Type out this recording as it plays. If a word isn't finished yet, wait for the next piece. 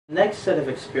Next set of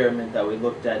experiment that we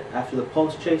looked at after the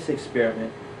pulse chase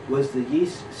experiment was the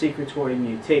yeast secretory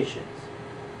mutations.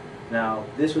 Now,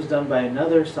 this was done by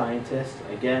another scientist.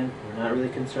 Again, we're not really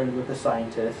concerned with the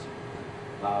scientist.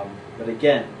 But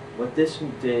again, what this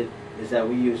did is that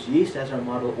we used yeast as our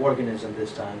model organism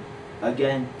this time,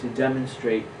 again, to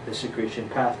demonstrate the secretion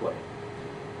pathway.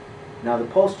 Now, the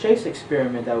pulse chase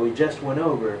experiment that we just went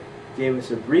over gave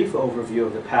us a brief overview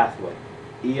of the pathway: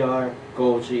 ER,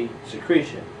 Golgi,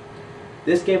 secretion.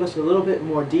 This gave us a little bit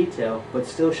more detail, but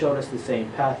still showed us the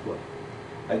same pathway.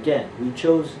 Again, we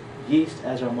chose yeast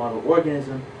as our model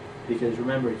organism because,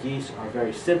 remember, yeast are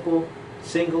very simple,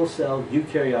 single-celled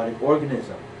eukaryotic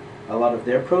organism. A lot of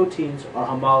their proteins are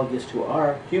homologous to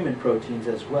our human proteins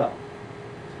as well.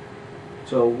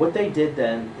 So what they did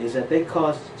then is that they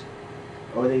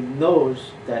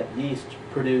knows that yeast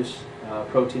produce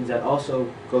proteins that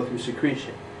also go through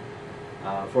secretion.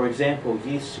 For example,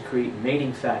 yeast secrete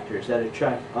mating factors that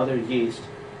attract other yeast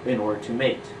in order to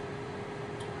mate.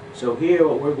 So here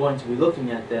what we're going to be looking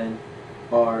at then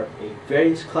are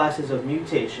various classes of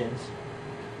mutations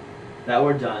that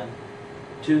were done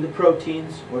to the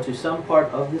proteins or to some part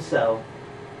of the cell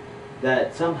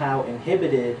that somehow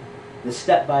inhibited the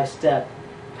step-by-step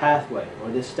pathway, or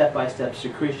this step-by-step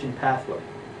secretion pathway.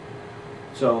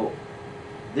 So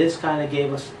this kind of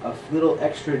gave us a little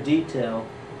extra detail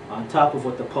on top of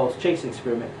what the pulse chase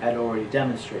experiment had already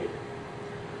demonstrated.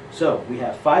 So we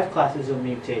have 5 classes of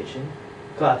mutation,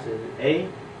 classes A,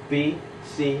 B,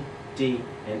 C, D,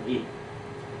 and E.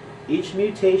 Each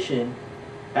mutation,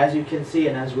 as you can see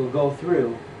and as we'll go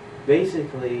through,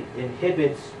 basically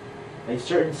inhibits a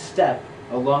certain step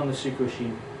along the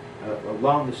secretory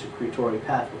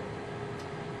pathway.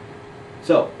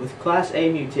 So with class A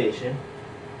mutation,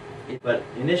 but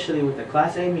initially with the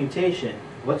class A mutation,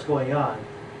 what's going on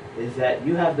is that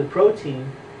you have the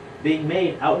protein being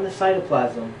made out in the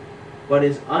cytoplasm, but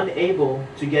is unable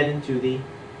to get into the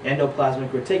endoplasmic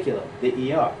reticulum,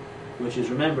 the ER, which is,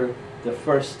 remember, the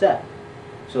first step.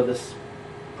 So this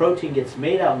protein gets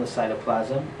made out in the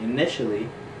cytoplasm initially,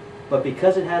 but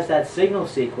because it has that signal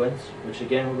sequence, which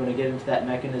again we're going to get into that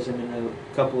mechanism in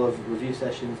a couple of review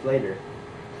sessions later,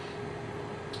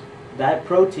 that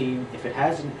protein, if it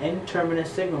has an N-terminus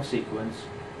signal sequence,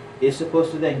 is supposed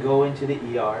to then go into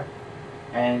the ER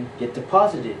and get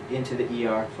deposited into the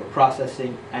ER for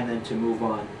processing and then to move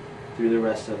on through the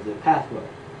rest of the pathway.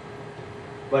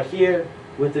 But here,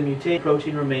 with the mutated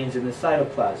protein remains in the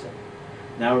cytoplasm.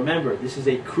 Now remember, this is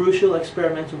a crucial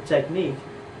experimental technique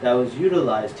that was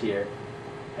utilized here.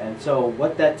 And so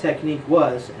what that technique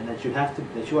was, and that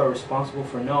you are responsible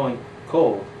for knowing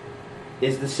cold,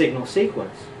 is the signal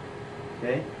sequence.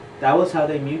 Okay? That was how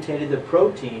they mutated the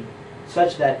protein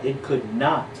such that it could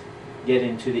not get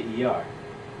into the ER.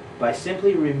 By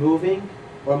simply removing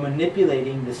or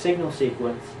manipulating the signal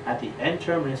sequence at the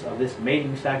N-terminus of this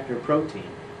mating factor protein,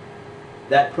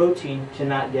 that protein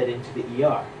cannot get into the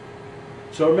ER.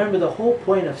 So remember, the whole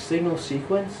point of signal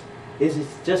sequence is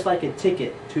it's just like a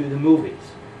ticket to the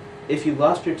movies. If you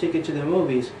lost your ticket to the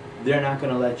movies, they're not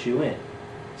going to let you in.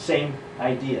 Same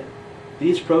idea.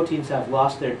 These proteins have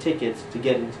lost their tickets to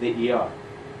get into the ER.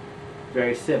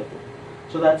 Very simple.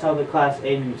 So that's how the class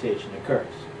A mutation occurs.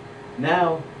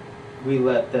 Now we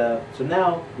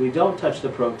now we don't touch the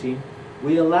protein.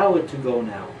 We allow it to go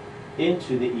now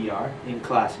into the ER in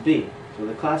class B. So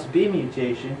the class B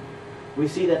mutation, we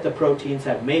see that the proteins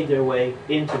have made their way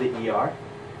into the ER.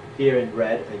 Here in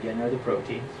red, again, are the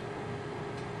proteins.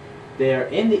 They are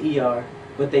in the ER,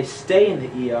 but they stay in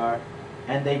the ER,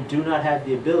 and they do not have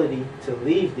the ability to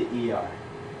leave the ER.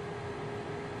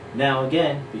 Now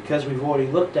again, because we've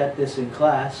already looked at this in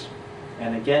class,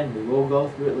 and again, we will go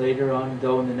through it later on,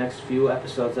 though, in the next few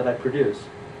episodes that I produce,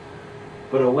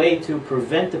 but a way to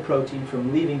prevent the protein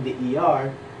from leaving the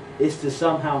ER is to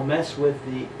somehow mess with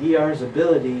the ER's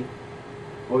ability,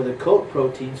 or the coat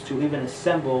proteins, to even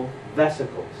assemble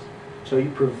vesicles. So you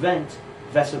prevent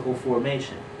vesicle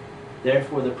formation.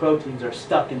 Therefore, the proteins are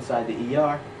stuck inside the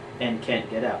ER and can't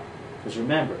get out. Because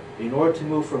remember, in order to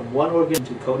move from one organ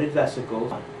to coated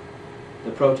vesicles, the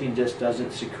protein just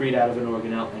doesn't secrete out of an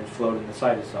organelle and float in the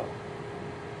cytosol.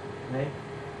 Okay?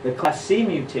 The class C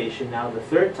mutation, now the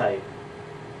third type,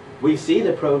 we see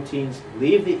the proteins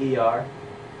leave the ER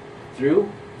through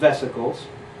vesicles,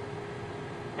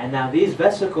 and now these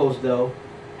vesicles, though,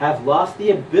 have lost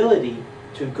the ability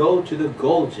to go to the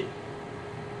Golgi.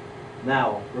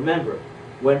 Now, remember,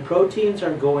 when proteins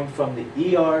are going from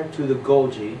the ER to the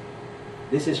Golgi,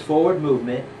 this is forward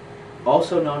movement,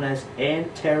 also known as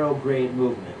anterograde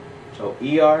movement. So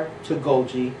ER to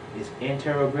Golgi is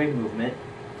anterograde movement.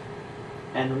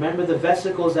 And remember, the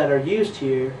vesicles that are used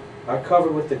here are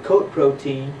covered with the coat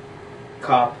protein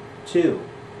COP2,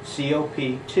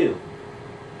 COP2.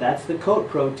 That's the coat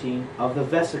protein of the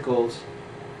vesicles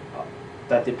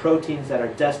that the proteins that are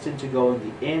destined to go in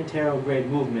the anterograde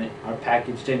movement are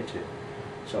packaged into.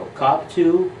 So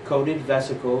COP2 coated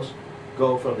vesicles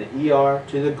go from the ER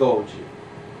to the Golgi.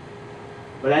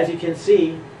 But as you can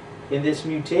see, in this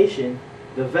mutation,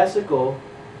 the vesicle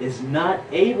is not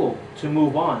able to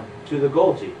move on to the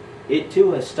Golgi. It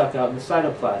too has stuck out in the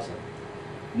cytoplasm.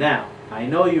 Now, I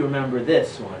know you remember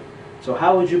this one. So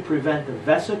how would you prevent the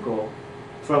vesicle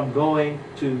from going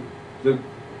to the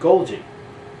Golgi?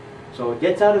 So it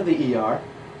gets out of the ER,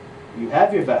 you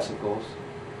have your vesicles,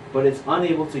 but it's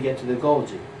unable to get to the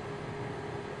Golgi.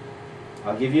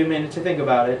 I'll give you a minute to think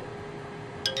about it.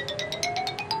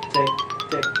 Tick,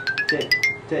 tick, tick,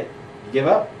 tick. You give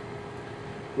up?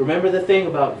 Remember the thing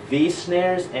about V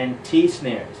snares and T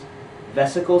snares.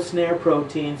 Vesicle snare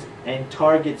proteins and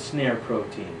target snare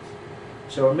proteins.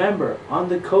 So remember, on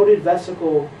the coated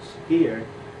vesicles here,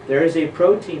 there is a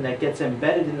protein that gets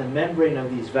embedded in the membrane of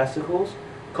these vesicles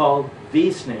called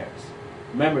V snares.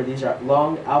 Remember, these are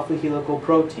long alpha helical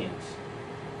proteins.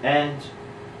 And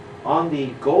on the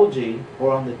Golgi,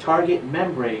 or on the target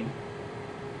membrane,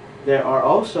 there are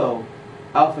also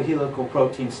alpha helical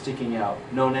proteins sticking out,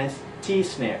 known as T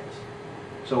snares.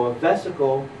 So a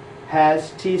vesicle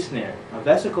has T snare. A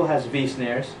vesicle has V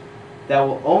snares that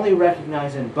will only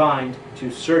recognize and bind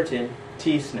to certain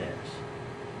T snares.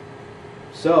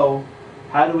 So,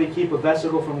 how do we keep a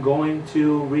vesicle from going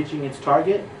to reaching its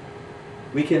target?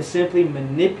 We can simply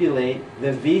manipulate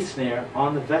the V snare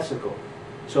on the vesicle.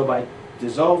 So by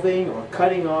dissolving or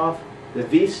cutting off the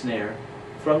V snare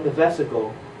from the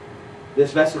vesicle,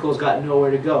 this vesicle's got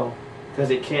nowhere to go because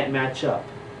it can't match up.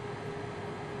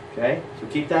 Okay? So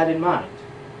keep that in mind.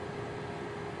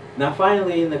 Now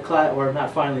finally in the class, or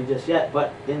not finally just yet,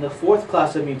 but in the fourth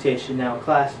class of mutation now,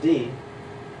 class D,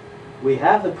 we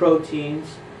have the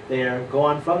proteins. They are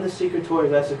gone from the secretory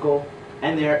vesicle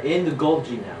and they are in the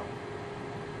Golgi now.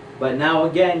 But now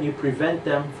again you prevent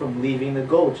them from leaving the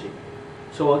Golgi.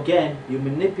 So again you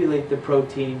manipulate the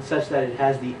protein such that it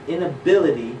has the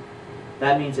inability,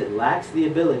 that means it lacks the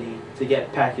ability to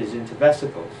get packaged into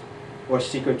vesicles or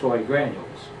secretory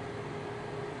granules.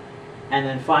 And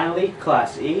then finally,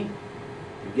 class E,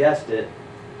 you guessed it,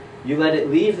 you let it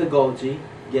leave the Golgi,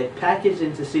 get packaged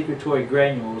into secretory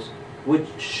granules, which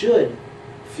should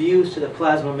fuse to the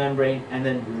plasma membrane and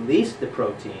then release the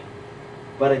protein.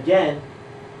 But again,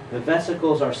 the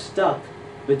vesicles are stuck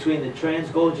between the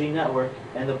trans-Golgi network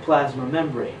and the plasma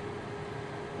membrane.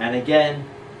 And again,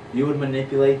 you would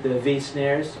manipulate the V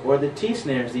snares, or the T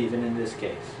snares even in this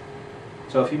case.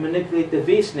 So if you manipulate the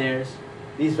V snares,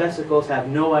 these vesicles have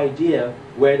no idea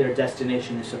where their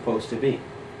destination is supposed to be.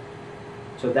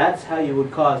 So that's how you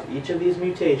would cause each of these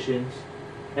mutations.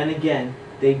 And again,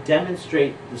 they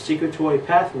demonstrate the secretory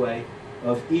pathway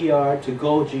of ER to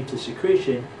Golgi to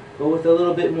secretion, but with a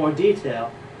little bit more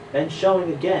detail, and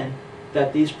showing again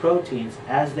that these proteins,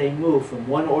 as they move from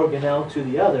one organelle to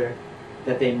the other,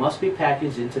 that they must be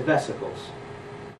packaged into vesicles.